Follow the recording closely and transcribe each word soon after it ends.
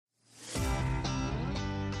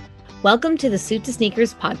Welcome to the Suit to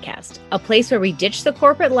Sneakers podcast, a place where we ditch the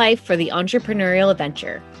corporate life for the entrepreneurial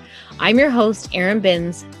adventure. I'm your host, Erin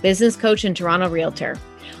Binns, business coach and Toronto realtor.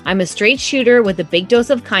 I'm a straight shooter with a big dose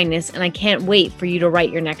of kindness, and I can't wait for you to write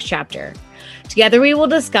your next chapter. Together, we will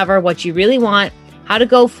discover what you really want, how to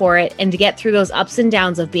go for it, and to get through those ups and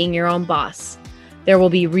downs of being your own boss. There will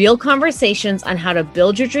be real conversations on how to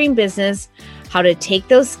build your dream business, how to take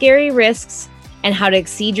those scary risks, and how to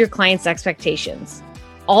exceed your clients' expectations.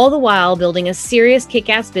 All the while building a serious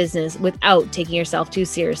kick-ass business without taking yourself too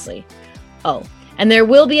seriously. Oh, and there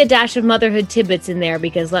will be a dash of motherhood tidbits in there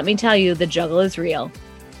because let me tell you, the juggle is real.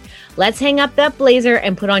 Let's hang up that blazer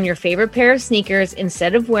and put on your favorite pair of sneakers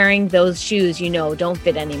instead of wearing those shoes you know don't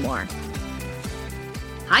fit anymore.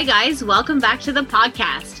 Hi guys, welcome back to the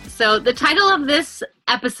podcast. So the title of this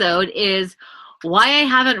episode is Why I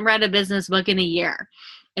Haven't Read a Business Book in a Year.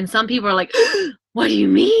 And some people are like, what do you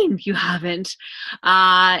mean you haven't?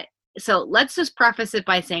 So let's just preface it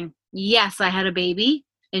by saying, yes, I had a baby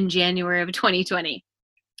in January of 2020,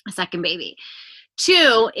 a second baby.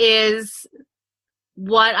 2 is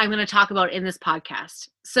what I'm going to talk about in this podcast.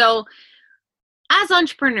 So as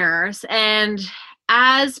entrepreneurs and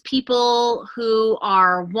as people who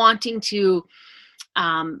are wanting to,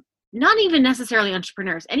 not even necessarily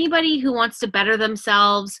entrepreneurs, anybody who wants to better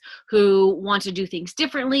themselves, who want to do things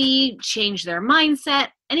differently, change their mindset,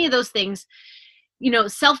 any of those things,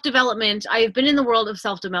 self-development. I've been in the world of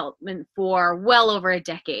self-development for well over a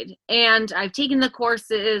decade, and I've taken the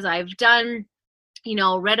courses, I've done,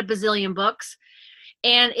 read a bazillion books,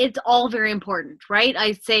 and it's all very important, right?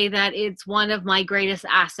 I say that it's one of my greatest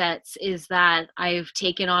assets is that I've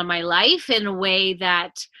taken on my life in a way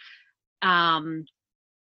that,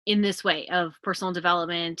 in this way of personal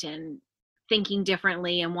development and thinking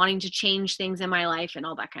differently and wanting to change things in my life and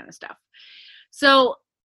all that kind of stuff. So,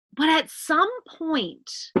 but at some point,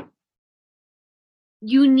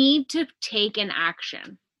 you need to take an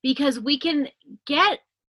action because we can get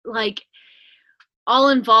all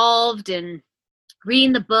involved in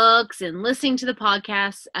reading the books and listening to the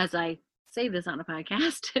podcasts, as I say this on a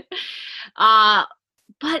podcast.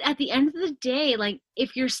 But at the end of the day,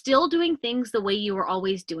 if you're still doing things the way you were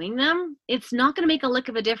always doing them, it's not going to make a lick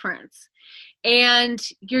of a difference. And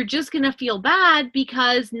you're just going to feel bad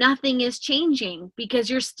because nothing is changing because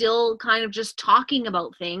you're still kind of just talking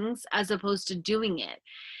about things as opposed to doing it.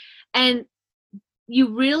 And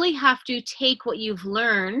you really have to take what you've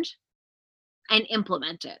learned and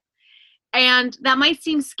implement it. And that might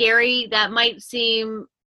seem scary. That might seem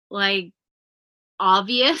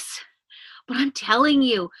obvious. But I'm telling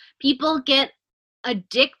you, people get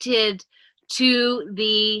addicted to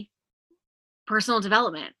the personal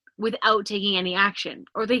development without taking any action.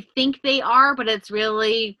 Or they think they are, but it's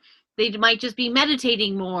really, they might just be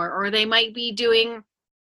meditating more, or they might be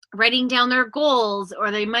writing down their goals,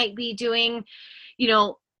 or they might be doing,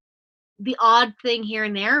 the odd thing here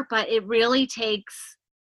and there, but it really takes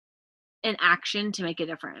an action to make a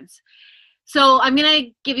difference. So I'm going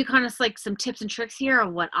to give you kind of some tips and tricks here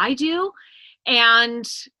of what I do. And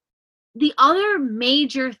the other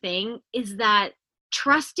major thing is that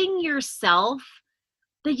trusting yourself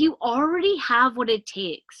that you already have what it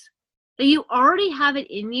takes, that you already have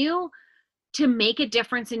it in you to make a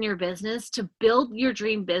difference in your business, to build your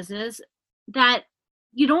dream business, that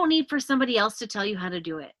you don't need for somebody else to tell you how to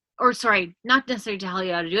do it. Or sorry, not necessarily to tell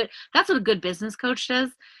you how to do it. That's what a good business coach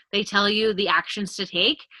does. They tell you the actions to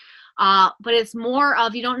take. But it's more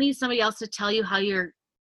of, you don't need somebody else to tell you how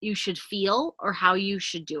you should feel or how you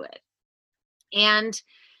should do it. And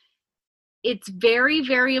it's very,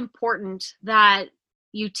 very important that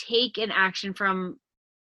you take an action from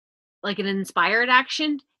an inspired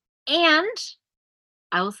action. And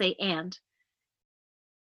I will say, and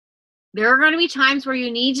there are going to be times where you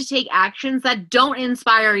need to take actions that don't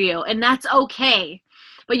inspire you, and that's okay.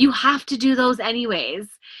 But you have to do those anyways.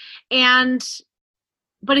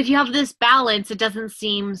 But if you have this balance, it doesn't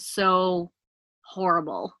seem so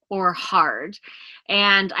horrible or hard.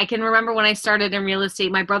 And I can remember when I started in real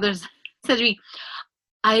estate, my brothers said to me,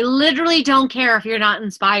 I literally don't care if you're not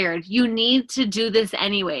inspired. You need to do this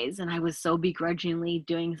anyways. And I was so begrudgingly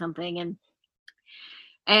doing something and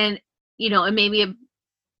it made me a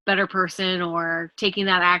better person or taking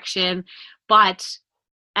that action. But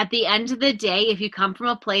at the end of the day, if you come from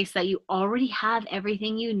a place that you already have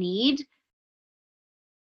everything you need,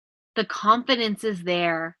 the confidence is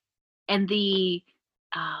there, and the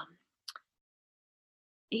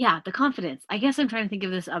confidence. I guess I'm trying to think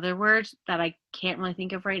of this other word that I can't really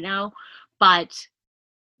think of right now, but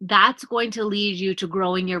that's going to lead you to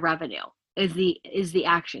growing your revenue is the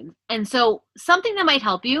action. And so something that might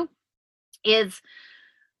help you is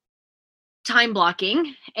time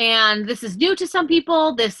blocking. And this is new to some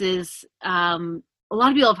people. This is, a lot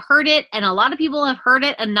of people have heard it, and a lot of people have heard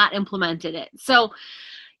it and not implemented it. So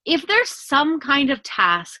if there's some kind of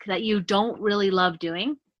task that you don't really love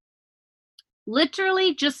doing,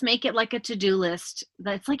 literally just make it like a to-do list.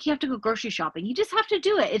 That's like you have to go grocery shopping. You just have to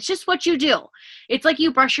do it. It's just what you do. It's like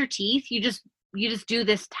you brush your teeth. You just do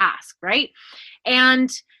this task, right? And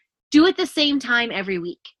do it the same time every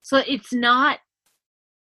week. So it's not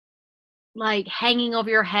like hanging over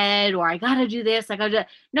your head, or I got to do this.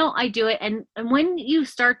 No, I do it. And when you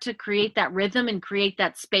start to create that rhythm and create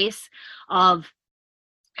that space of,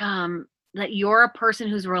 that you're a person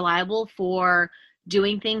who's reliable for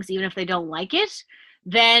doing things, even if they don't like it,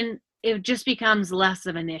 then it just becomes less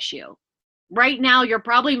of an issue. Right now, you're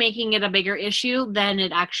probably making it a bigger issue than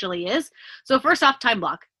it actually is. So first off, time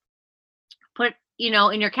block. Put,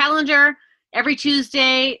 in your calendar, every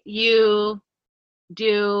Tuesday, you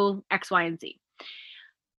do X, Y, and Z.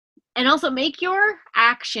 And also make your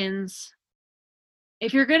actions,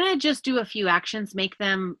 if you're going to just do a few actions, make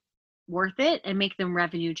them worth it and make them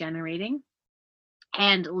revenue generating,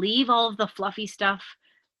 and leave all of the fluffy stuff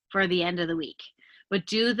for the end of the week. But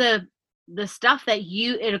do the stuff that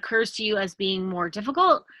it occurs to you as being more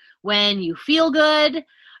difficult when you feel good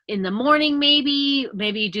in the morning. Maybe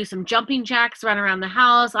you do some jumping jacks, run around the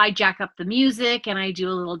house. I jack up the music and I do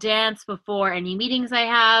a little dance before any meetings I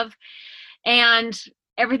have, and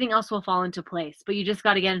everything else will fall into place. But you just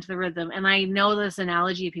got to get into the rhythm. And I know this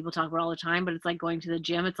analogy people talk about all the time, but it's like going to the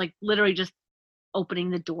gym. It's like literally just opening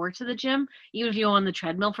the door to the gym. Even if you go on the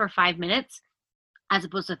treadmill for 5 minutes as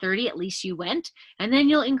opposed to 30, at least you went, and then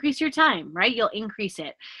you'll increase your time, right? You'll increase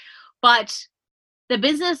it. But the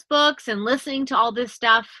business books and listening to all this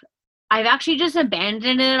stuff, I've actually just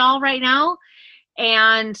abandoned it all right now.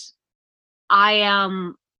 And I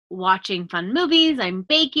am watching fun movies. I'm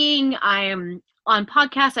baking. I am on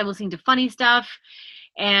podcasts. I'm listening to funny stuff.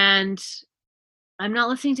 And I'm not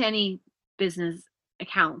listening to any business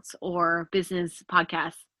accounts or business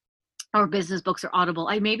podcasts or business books or Audible.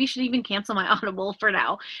 I maybe should even cancel my Audible for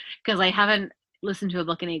now, because I haven't listened to a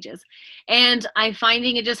book in ages. And I'm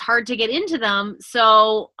finding it just hard to get into them.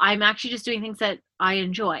 So I'm actually just doing things that I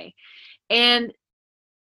enjoy. And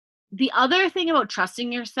the other thing about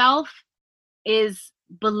trusting yourself is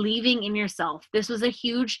believing in yourself. This was a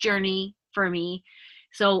huge journey for me.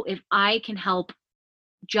 So if I can help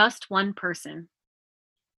just one person,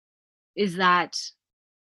 is that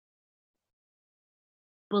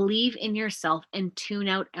believe in yourself and tune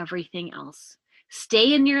out everything else.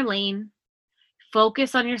 Stay in your lane.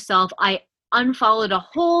 Focus on yourself. I unfollowed a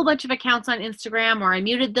whole bunch of accounts on Instagram, or I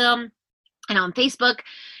muted them, and on Facebook,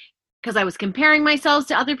 because I was comparing myself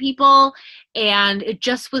to other people, and it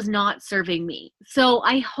just was not serving me. So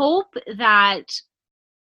I hope that,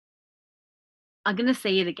 I'm going to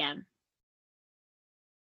say it again.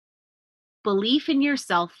 Belief in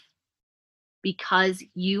yourself, because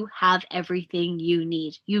you have everything you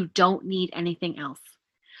need. You don't need anything else.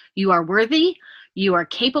 You are worthy. You are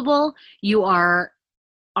capable. You are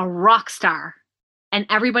a rock star, and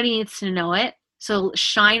everybody needs to know it. So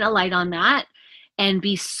shine a light on that and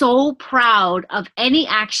be so proud of any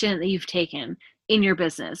action that you've taken in your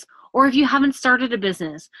business. Or if you haven't started a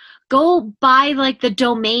business, go buy like the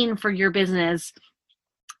domain for your business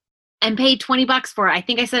and pay $20 for it. I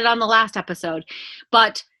think I said it on the last episode,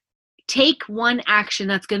 but take one action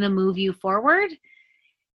that's going to move you forward.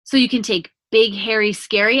 So you can take big, hairy,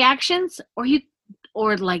 scary actions,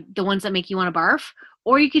 or like the ones that make you want to barf,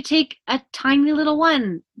 or you could take a tiny little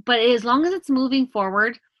one. But as long as it's moving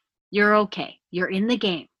forward, you're okay. You're in the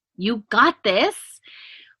game. You got this,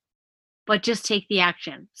 but just take the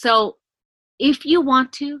action. So if you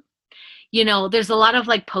want to, there's a lot of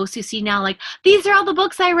like posts you see now, like, these are all the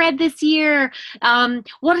books I read this year.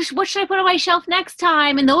 What should I put on my shelf next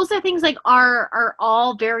time? And those are things like are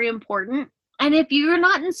all very important. And if you're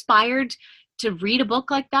not inspired to read a book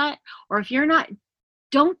like that, or if you're not,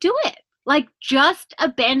 don't do it. Like, just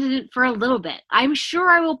abandon it for a little bit. I'm sure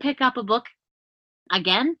I will pick up a book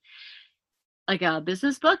again, like a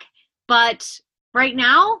business book, but right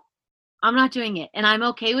now I'm not doing it, and I'm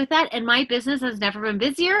okay with that. And my business has never been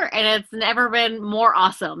busier, and it's never been more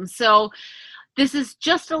awesome. So this is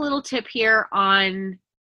just a little tip here on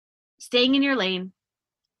staying in your lane.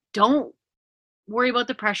 Don't worry about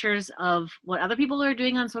the pressures of what other people are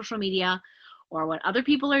doing on social media or what other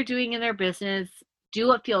people are doing in their business. Do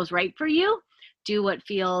what feels right for you. Do what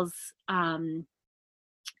feels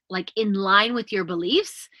like in line with your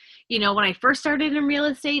beliefs. When I first started in real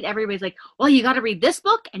estate, everybody's like, well, you got to read this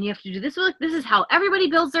book and you have to do this book. This is how everybody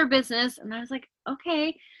builds their business. And I was like,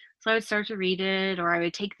 okay, So I would start to read it, or I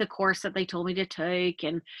would take the course that they told me to take.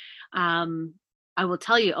 And I will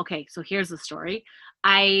tell you, okay, so here's the story.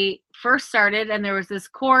 I first started, and there was this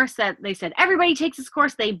course that they said, everybody takes this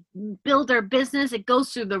course. They build their business. It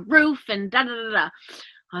goes through the roof and da-da-da-da.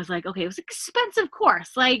 I was like, okay, it was an expensive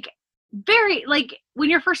course. Like when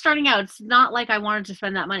you're first starting out, it's not like I wanted to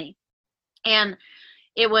spend that money. And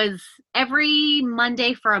it was every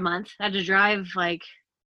Monday for a month. I had to drive an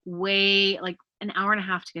hour and a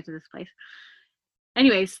half to get to this place.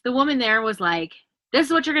 Anyways, the woman there was like, this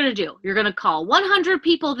is what you're going to do. You're going to call 100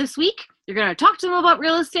 people this week. You're going to talk to them about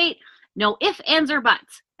real estate. No ifs, ands, or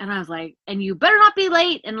buts. And I was like, and you better not be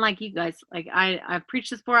late. And like you guys, like I've preached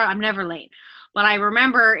this before. I'm never late. But I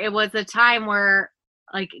remember it was a time where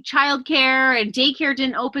like childcare and daycare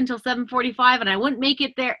didn't open till 7:45 and I wouldn't make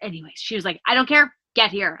it there. Anyways, she was like, I don't care.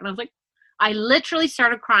 Get here. And I was like, I literally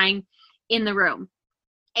started crying in the room.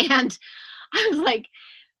 And I was like,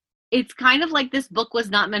 it's kind of like this book was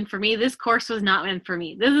not meant for me. This course was not meant for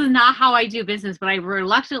me. This is not how I do business, but I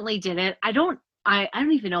reluctantly did it. I don't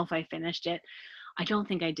even know if I finished it. I don't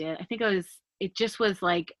think I did. I think it just was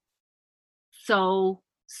like so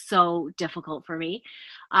difficult for me.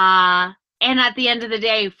 And at the end of the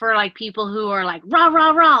day, for like people who are like, rah,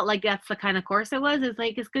 rah, rah, like that's the kind of course it was. It's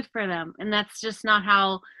like, it's good for them. And that's just not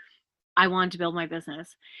how I wanted to build my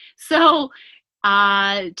business. So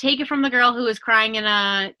take it from the girl who was crying in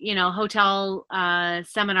a, hotel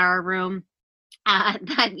seminar room,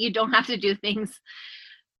 that you don't have to do things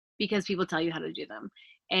because people tell you how to do them.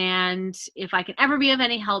 And if I can ever be of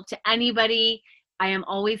any help to anybody, I am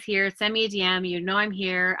always here. Send me a DM. I'm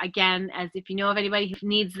here. Again, as if you know of anybody who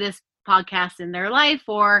needs this podcast in their life,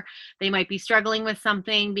 or they might be struggling with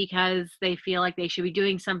something because they feel like they should be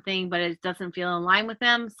doing something, but it doesn't feel in line with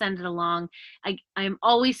them, send it along. I'm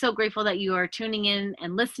always so grateful that you are tuning in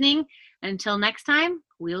and listening. Until next time,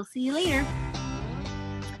 we'll see you later.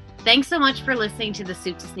 Thanks so much for listening to the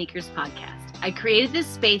Suit to Sneakers podcast. I created this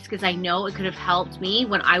space because I know it could have helped me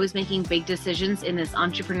when I was making big decisions in this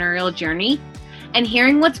entrepreneurial journey. And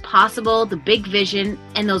hearing what's possible, the big vision,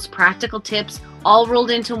 and those practical tips all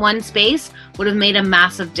rolled into one space would have made a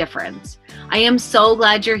massive difference. I am so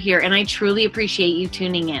glad you're here, and I truly appreciate you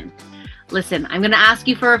tuning in. Listen, I'm going to ask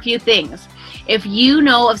you for a few things. If you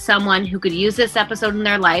know of someone who could use this episode in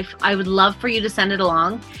their life, I would love for you to send it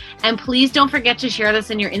along. And please don't forget to share this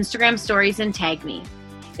in your Instagram stories and tag me.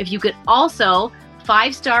 If you could also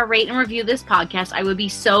 5-star rate and review this podcast, I would be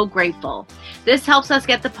so grateful. This helps us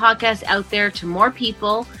get the podcast out there to more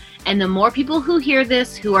people, and the more people who hear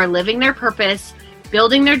this, who are living their purpose,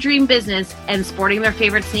 building their dream business, and sporting their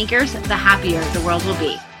favorite sneakers, the happier the world will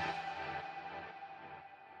be.